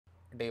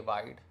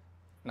divide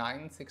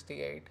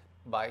 968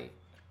 by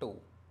 2.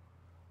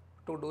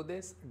 To do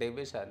this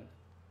division,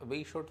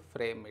 we should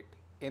frame it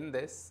in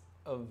this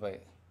way.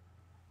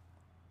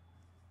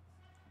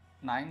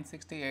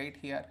 968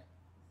 here,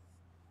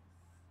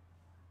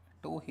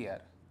 2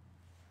 here.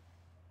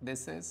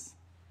 This is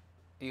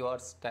your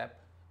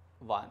step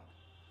 1.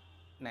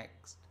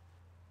 Next,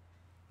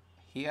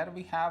 here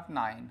we have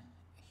 9,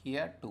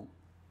 here 2.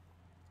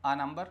 A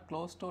number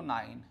close to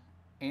 9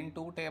 in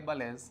 2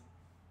 table is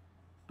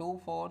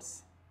 2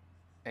 fours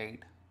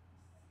 8.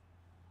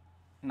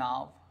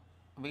 Now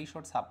we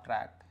should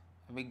subtract,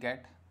 we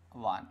get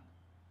 1.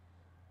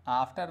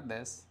 After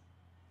this,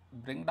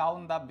 bring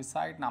down the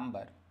beside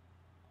number,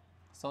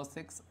 so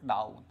 6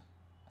 down,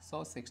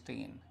 so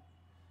 16.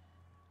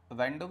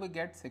 When do we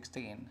get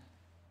 16?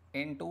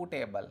 In 2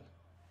 table,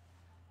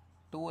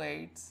 2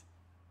 8s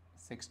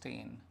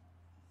 16.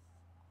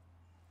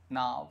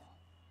 Now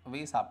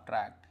we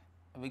subtract,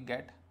 we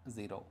get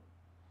 0.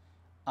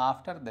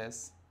 After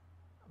this,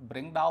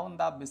 bring down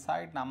the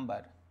beside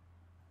number,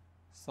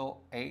 so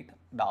 8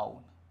 down,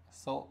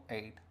 so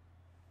 8.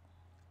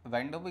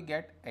 When do we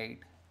get 8?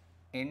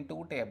 In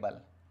 2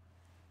 table,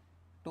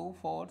 2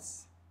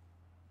 fours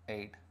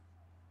 8.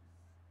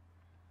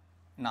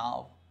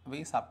 Now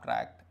we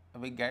subtract,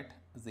 we get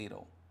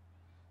 0.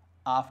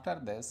 After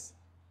this,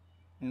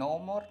 no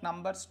more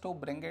numbers to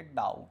bring it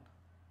down,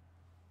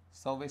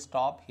 so we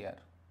stop here.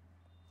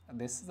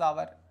 This is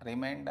our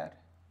remainder,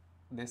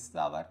 this is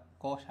our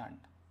quotient.